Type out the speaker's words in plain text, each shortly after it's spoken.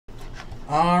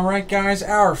Alright guys,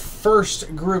 our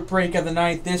first group break of the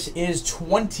night. This is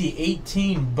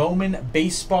 2018 Bowman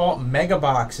Baseball Mega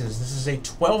Boxes. This is a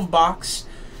 12-box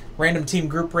random team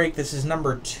group break. This is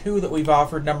number 2 that we've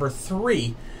offered. Number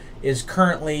 3 is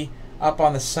currently up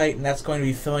on the site, and that's going to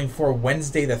be filling for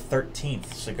Wednesday the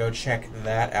 13th. So go check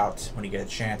that out when you get a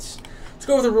chance. Let's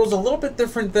go over the rules. A little bit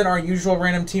different than our usual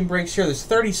random team breaks here. There's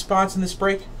 30 spots in this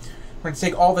break. We're going to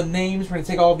take all the names, we're going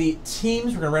to take all the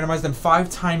teams, we're going to randomize them 5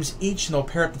 times each, and they'll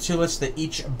pair up the 2 lists that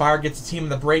each buyer gets a team in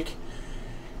the break.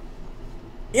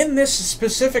 In this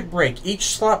specific break, each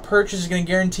slot purchase is going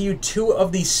to guarantee you 2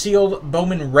 of the sealed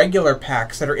Bowman regular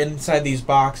packs that are inside these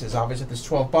boxes. Obviously, there's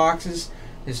 12 boxes.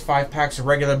 There's 5 packs of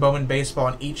regular Bowman baseball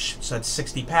in each, so that's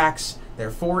 60 packs.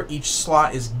 Therefore, each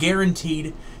slot is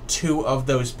guaranteed 2 of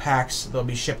those packs. They'll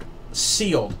be shipped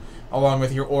sealed along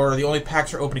with your order. The only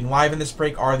packs we're opening live in this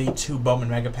break are the 2 Bowman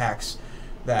Mega Packs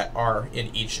that are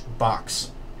in each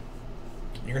box.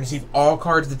 You're going to see all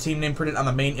cards with the team name printed on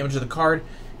the main image of the card.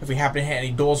 If we happen to hit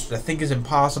any duels, which I think is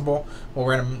impossible, we'll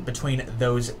random between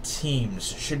those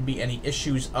teams. Shouldn't be any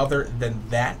issues other than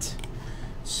that.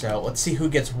 So let's see who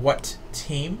gets what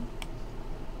team.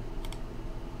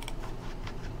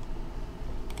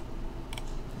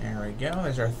 There we go.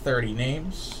 There's our 30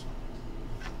 names.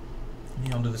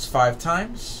 You'll do this 5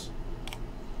 times.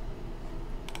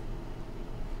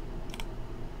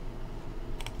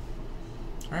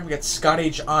 All right, we got Scott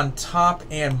H on top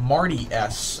and Marty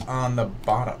S on the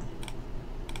bottom.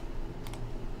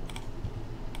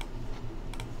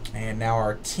 And now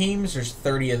our teams, there's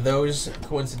 30 of those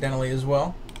coincidentally as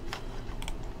well.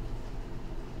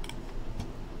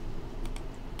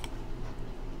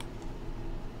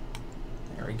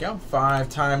 There we go, 5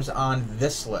 times on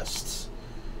this list.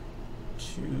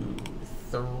 2,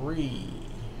 3,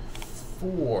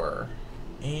 4,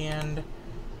 and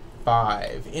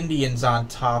 5. Indians on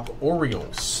top,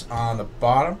 Orioles on the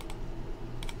bottom.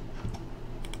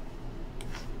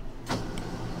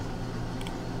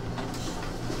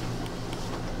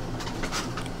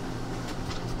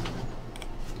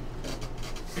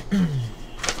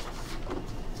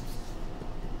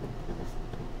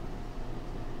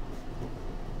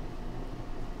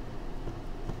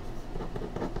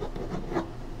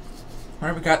 All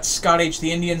right, we got Scott H,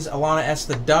 the Indians, Alana S,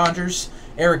 the Dodgers,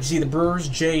 Eric Z, the Brewers,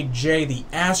 JJ, the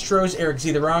Astros, Eric Z,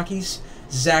 the Rockies,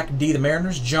 Zach D, the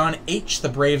Mariners, John H, the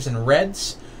Braves and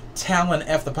Reds, Talon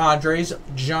F, the Padres,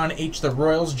 John H, the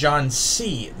Royals, John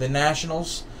C, the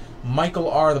Nationals, Michael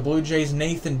R, the Blue Jays,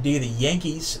 Nathan D, the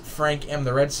Yankees, Frank M,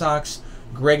 the Red Sox,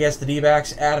 Greg S, the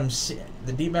D-backs, Adam C,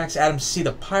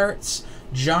 the Pirates,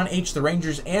 John H, the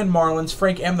Rangers and Marlins,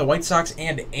 Frank M, the White Sox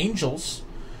and Angels,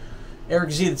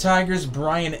 Eric Z, the Tigers,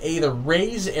 Brian A, the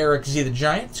Rays, Eric Z, the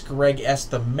Giants, Greg S,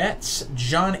 the Mets,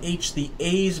 John H, the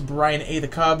A's, Brian A, the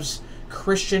Cubs,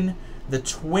 Christian, the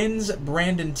Twins,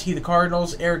 Brandon T, the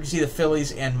Cardinals, Eric Z, the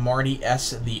Phillies, and Marty S,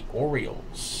 the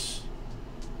Orioles.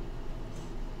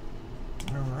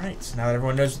 Alright, so now that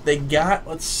everyone knows what they got,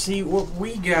 let's see what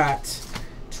we got.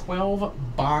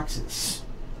 12 boxes.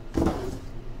 Good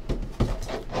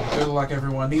luck,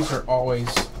 everyone. These are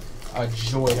always a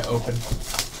joy to open.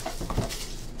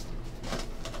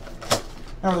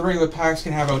 Now, the regular packs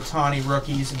can have Ohtani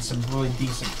rookies and some really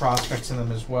decent prospects in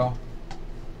them as well.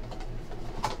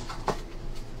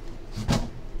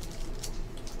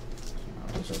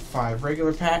 Those are 5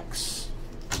 regular packs.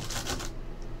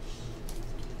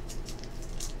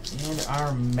 And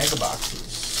our mega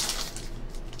boxes.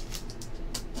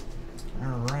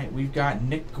 Alright, we've got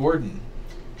Nick Gordon,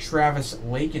 Travis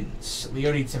Lakins,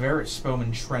 Leody Taveras,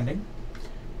 Bowman Trending,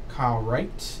 Kyle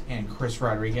Wright, and Chris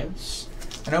Rodriguez.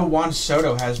 I know Juan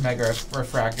Soto has mega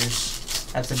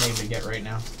refractors. That's a name to get right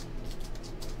now.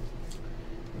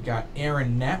 We got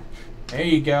Aaron Knapp. There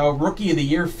you go. Rookie of the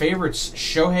Year favorites,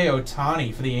 Shohei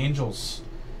Ohtani for the Angels.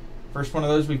 First one of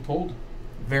those we pulled.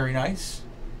 Very nice.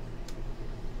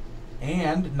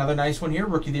 And another nice one here.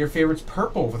 Rookie of the Year favorites,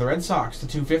 purple for the Red Sox to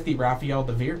 250, Rafael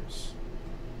Devers.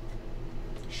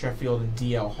 Sheffield and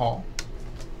DL Hall.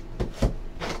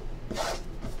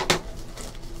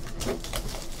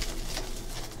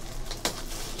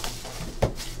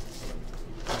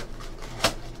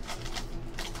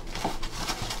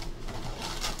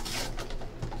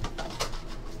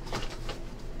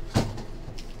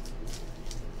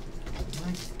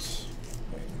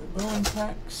 Bowman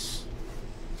packs.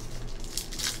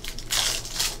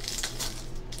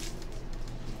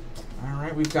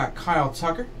 Alright, we've got Kyle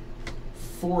Tucker,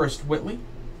 Forrest Whitley,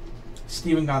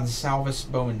 Steven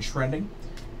Gonsalves, Bowman Trending,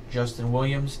 Justin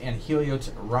Williams, and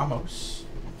Heliot Ramos.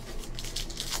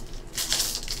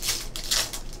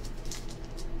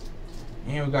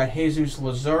 And we've got Jesus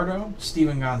Luzardo,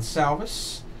 Steven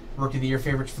Gonsalves, Rookie of the Year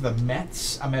favorites for the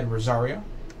Mets, Ahmed Rosario,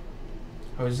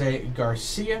 Jose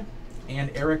Garcia, and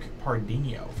Eric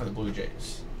Pardinho for the Blue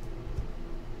Jays.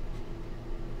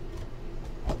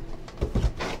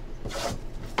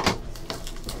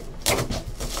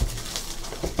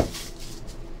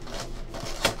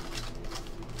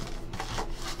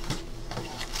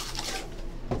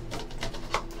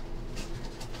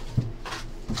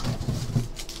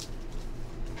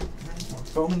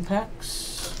 Bowman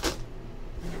packs.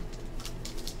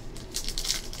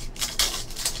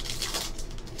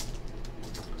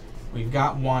 We've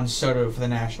got Juan Soto for the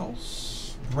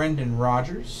Nationals, Brendan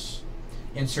Rodgers,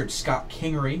 insert Scott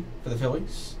Kingery for the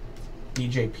Phillies,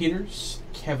 DJ Peters,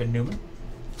 Kevin Newman,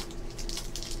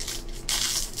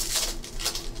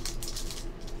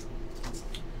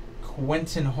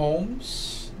 Quentin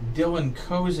Holmes, Dylan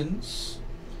Cozens,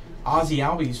 Ozzie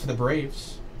Albies for the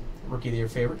Braves, Rookie of the Year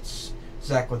favorites,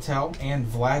 Zach Littell, and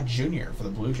Vlad Jr. for the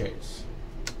Blue Jays.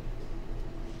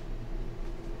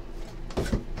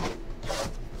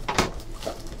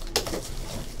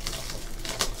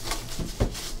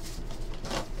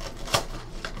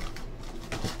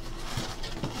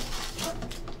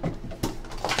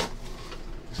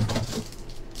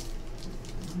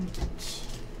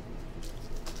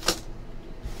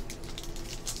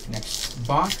 Next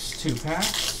box, 2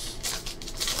 packs.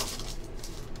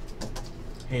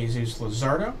 Jesus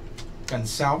Luzardo,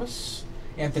 Gonsalves,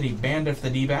 Anthony Banda for the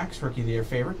D-backs, Rookie of the Year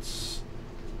favorites,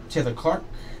 Taylor Clark,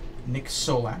 Nick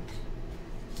Solak,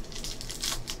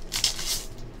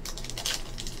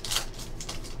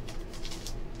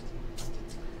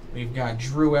 we've got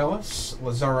Drew Ellis,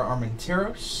 Lazaro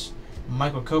Armenteros,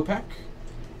 Michael Kopech,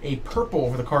 a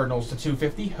purple for the Cardinals to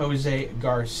 250, Jose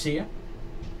Garcia,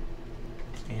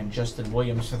 and Justin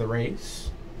Williams for the Rays.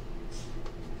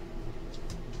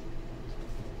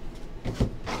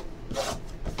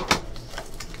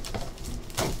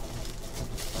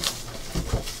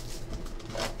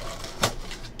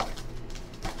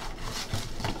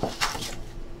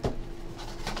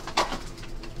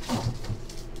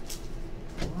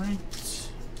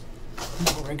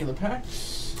 Regular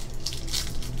packs.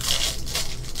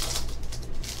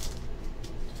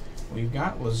 We've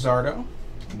got Luzardo,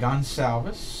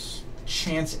 Gonsalves,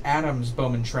 Chance Adams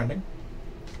Bowman trending,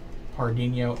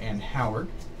 Pardinho and Howard,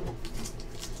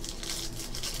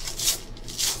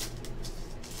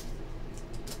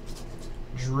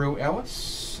 Drew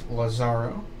Ellis,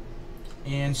 Lazaro,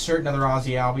 and certain other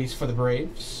Ozzie Albies for the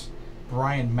Braves,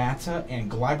 Brian Mata and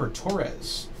Gleyber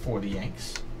Torres for the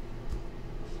Yanks.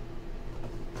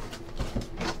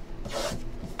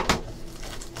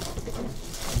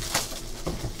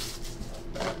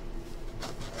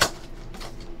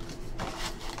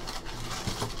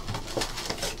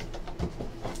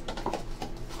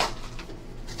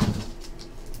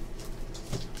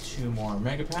 Two more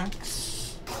mega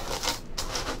packs.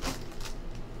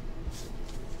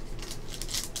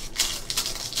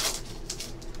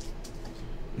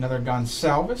 Another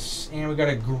Gonsalves, and we got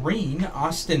a green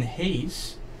Austin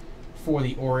Hayes for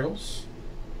the Orioles.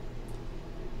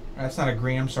 That's not a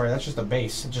green, I'm sorry, that's just a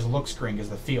base. It just looks green because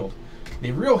the field.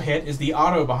 The real hit is the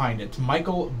auto behind it,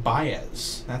 Michael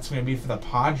Baez. That's going to be for the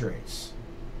Padres.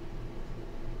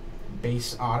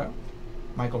 Base auto.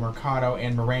 Michael Mercado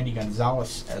and Mirandy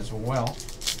Gonzalez as well.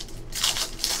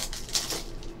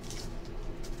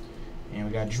 And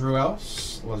we got Drew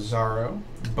Ellis, Lazaro,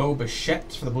 Bo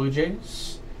Bichette for the Blue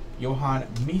Jays, Johan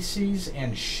Mises,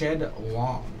 and Shed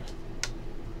Long.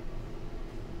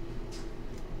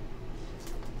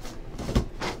 All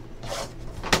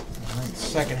right,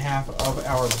 second half of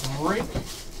our break.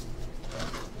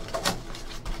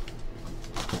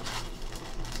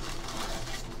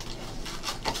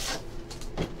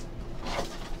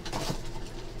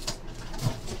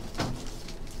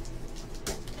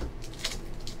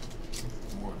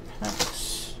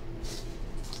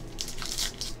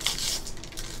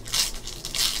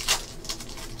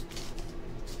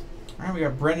 All right, we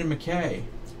got Brendan McKay,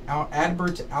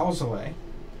 Adbert Alzolay,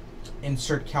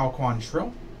 insert Cal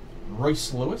Quantrill,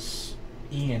 Royce Lewis,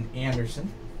 Ian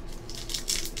Anderson,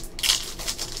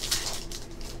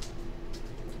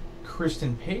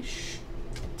 Kristen Pache,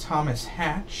 Thomas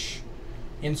Hatch,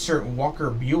 insert Walker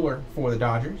Buehler for the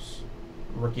Dodgers,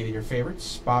 Rookie of the Year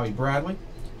favorites, Bobby Bradley,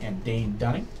 and Dane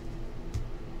Dunning.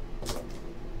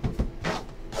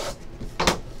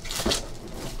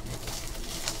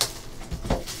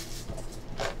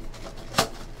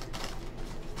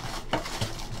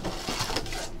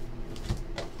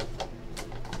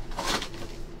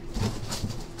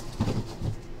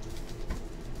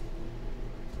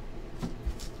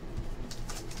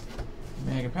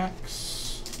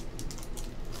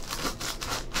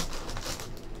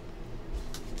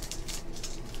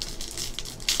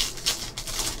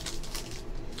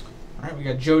 right, we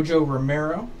got JoJo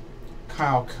Romero,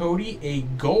 Kyle Cody, a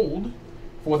gold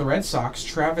for the Red Sox,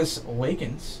 Travis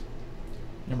Lakins,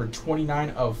 number 29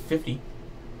 of 50.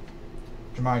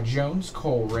 Jahmai Jones,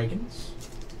 Cole Reagans.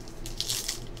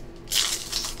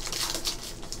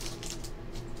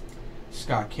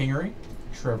 Scott Kingery,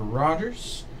 Trevor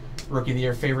Rogers. Rookie of the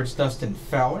Year favorites Dustin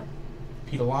Fowler,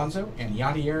 Pete Alonso, and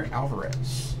Yadier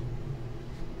Alvarez.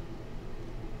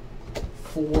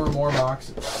 4 more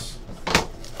boxes.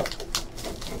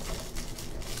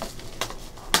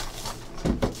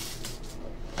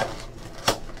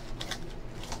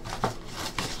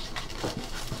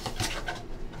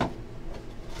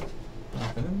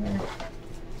 Nothing in there.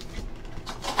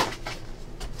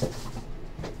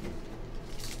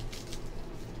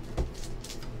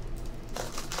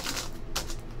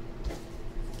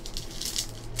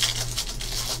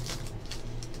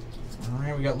 All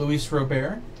right, we got Luis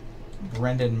Robert,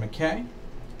 Brendan McKay,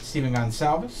 Steven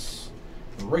Gonsalves,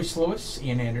 Royce Lewis,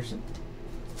 Ian Anderson.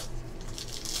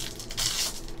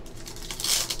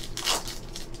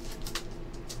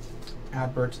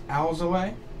 Adbert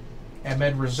Alzolay,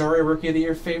 Ahmed Rosario, Rookie of the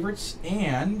Year favorites,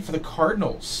 and for the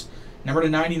Cardinals, number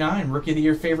 /99, Rookie of the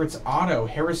Year favorites auto,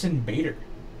 Harrison Bader.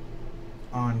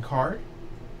 On card,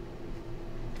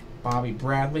 Bobby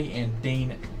Bradley and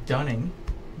Dane Dunning,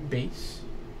 base.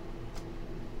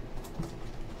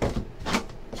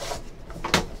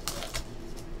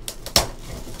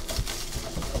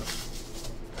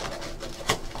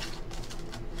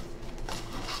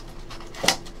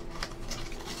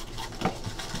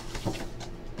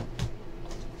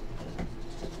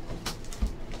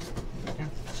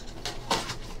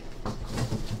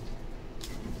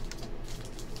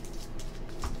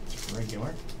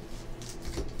 Regular.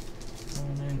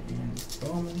 Bowman and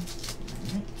Bowman.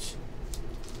 Alright.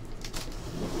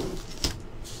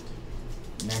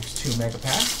 Next 2 mega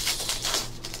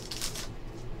packs.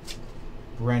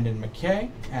 Brendan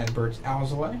McKay, Adbert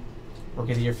Alzolay.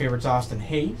 Rookie of the Year favorites Austin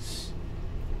Hayes,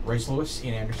 Royce Lewis,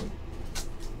 Ian Anderson.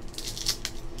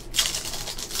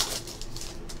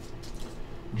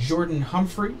 Jordan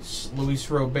Humphreys, Luis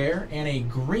Robert, and a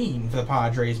green for the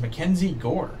Padres, Mackenzie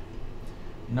Gore.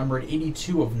 Numbered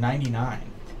 82 of 99.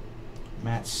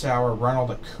 Matt Sauer,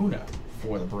 Ronald Acuna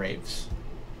for the Braves.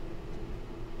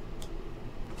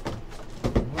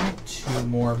 All right, 2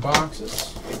 more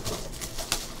boxes.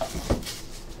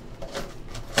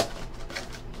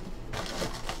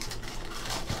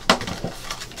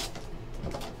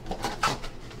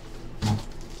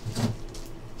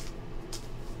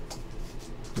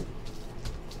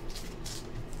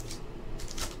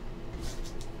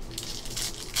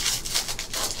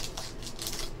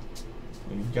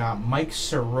 We've got Mike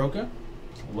Soroka,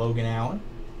 Logan Allen,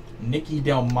 Nicky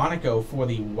Delmonico for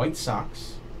the White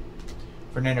Sox,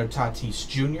 Fernando Tatis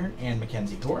Jr., and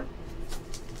Mackenzie Gore.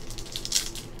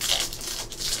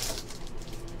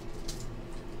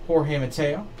 Jorge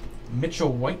Mateo,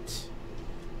 Mitchell White,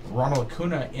 Ronald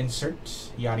Acuna insert,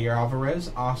 Yadier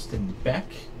Alvarez, Austin Beck.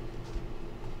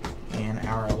 And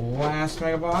our last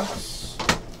mega box.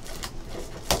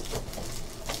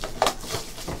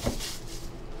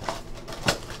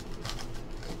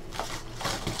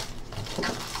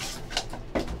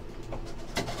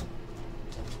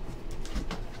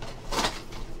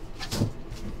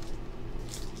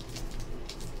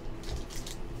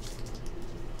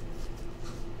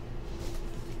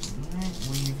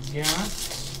 We've got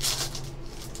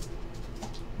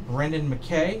Brendan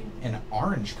McKay, an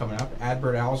orange coming up,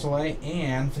 Adbert Alzolay,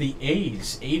 and for the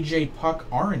A's, AJ Puck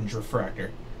orange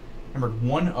refractor, numbered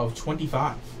 1 of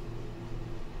 25.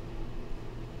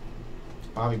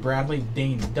 Bobby Bradley,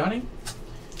 Dane Dunning,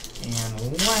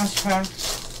 and last pack,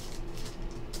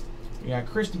 we got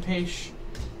Kristen Pache,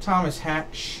 Thomas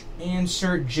Hatch, and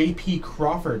Sir J.P.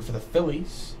 Crawford for the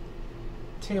Phillies,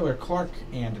 Taylor Clark,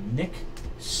 and Nick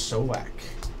Solak.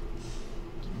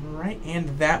 Alright,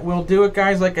 and that will do it,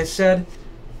 guys. Like I said,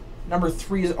 number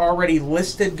 3 is already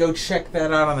listed. Go check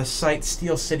that out on the site,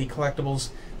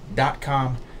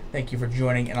 SteelCityCollectibles.com. Thank you for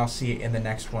joining, and I'll see you in the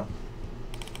next one.